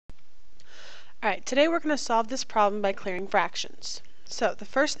Alright, today we're going to solve this problem by clearing fractions. So the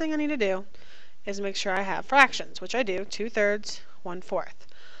first thing I need to do is make sure I have fractions, which I do, 2/3, 1/4.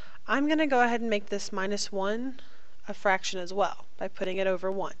 I'm going to go ahead and make this -1 a fraction as well by putting it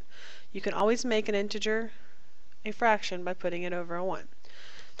over 1. You can always make an integer a fraction by putting it over a 1.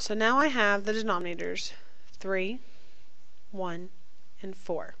 So now I have the denominators 3, 1, and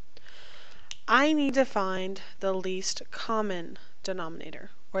 4. I need to find the least common denominator,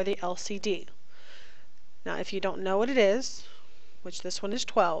 or the LCD. Now if you don't know what it is, which this one is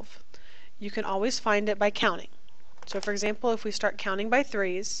 12, you can always find it by counting. So for example, if we start counting by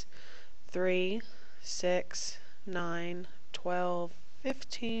threes, 3, 6, 9, 12,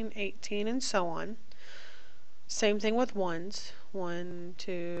 15, 18, and so on. Same thing with ones, 1,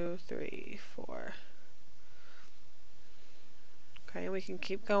 2, 3, 4. Okay, we can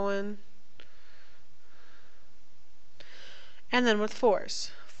keep going. And then with fours,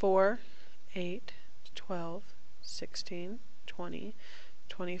 4, 8, 12, 16, 20,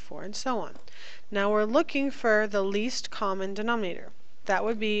 24, and so on. Now we're looking for the least common denominator. That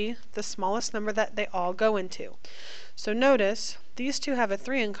would be the smallest number that they all go into. So notice, these two have a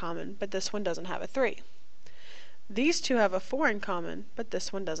 3 in common, but this one doesn't have a 3. These two have a 4 in common, but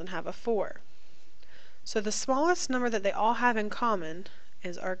this one doesn't have a 4. So the smallest number that they all have in common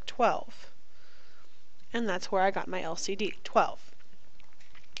is arc 12. And that's where I got my LCD, 12.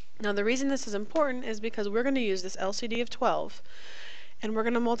 Now the reason this is important is because we're going to use this LCD of 12 and we're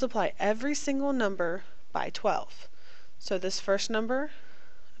going to multiply every single number by 12. So this first number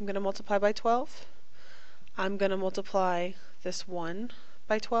I'm going to multiply by 12. I'm going to multiply this 1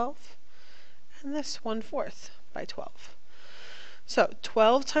 by 12 and this 1/4 by 12. So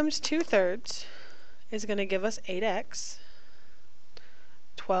 12 times 2/3 is going to give us 8x.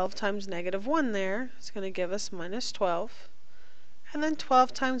 12 times -1 there is going to give us -12. And then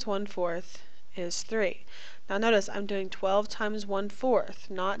 12 times 1/4 is 3. Now notice I'm doing 12 times 1/4,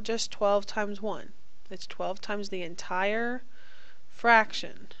 not just 12 times 1. It's 12 times the entire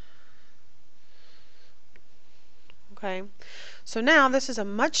fraction. Okay, so now this is a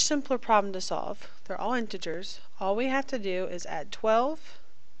much simpler problem to solve. They're all integers. All we have to do is add 12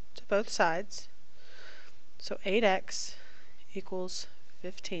 to both sides. So 8x equals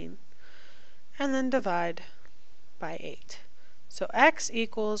 15. And then divide by 8. So x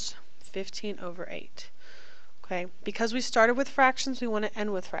equals 15 over 8. Okay, because we started with fractions, we want to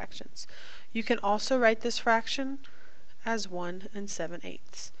end with fractions. You can also write this fraction as 1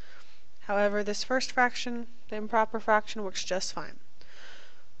 7/8. However, this first fraction, the improper fraction, works just fine.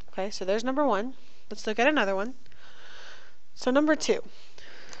 Okay, so there's number 1. Let's look at another one. So number 2.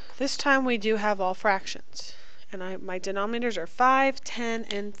 This time we do have all fractions. And my denominators are 5, 10,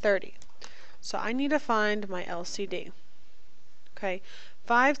 and 30. So I need to find my LCD. Okay,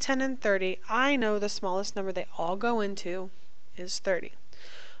 5, 10, and 30, I know the smallest number they all go into is 30.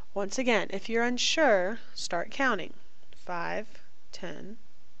 Once again, if you're unsure, start counting. 5, 10,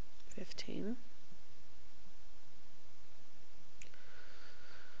 15.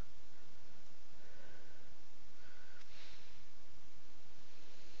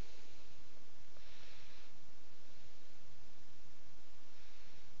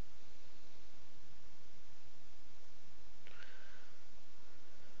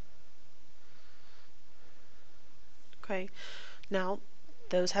 Okay, now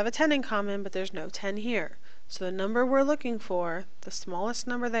those have a 10 in common, but there's no 10 here. So the number we're looking for, the smallest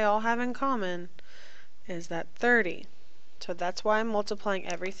number they all have in common, is that 30. So that's why I'm multiplying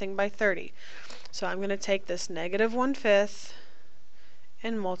everything by 30. So I'm going to take this -1/5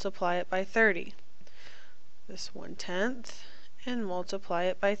 and multiply it by 30. This 1/10 and multiply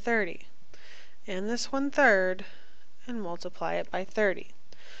it by 30. And this 1/3 and multiply it by 30.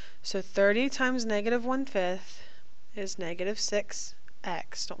 So 30 times -1/5 is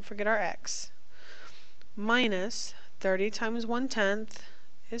 -6x, don't forget our x, minus 30 times 1/10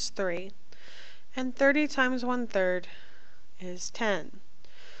 is 3, and 30 times 1/3 is 10.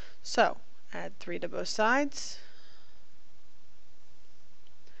 So add 3 to both sides.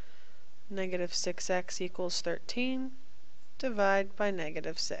 -6x equals 13. Divide by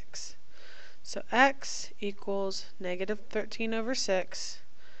 -6. So x equals -13 over 6.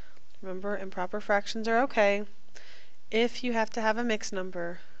 Remember, improper fractions are okay. If you have to have a mixed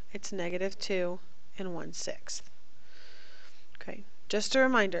number, it's -2 1/6. Okay, just a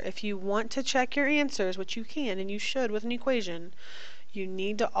reminder, if you want to check your answers, which you can and you should with an equation, you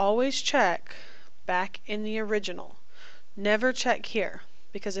need to always check back in the original. Never check here,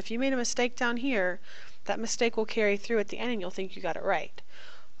 because if you made a mistake down here, that mistake will carry through at the end and you'll think you got it right.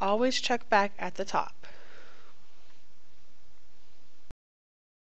 Always check back at the top.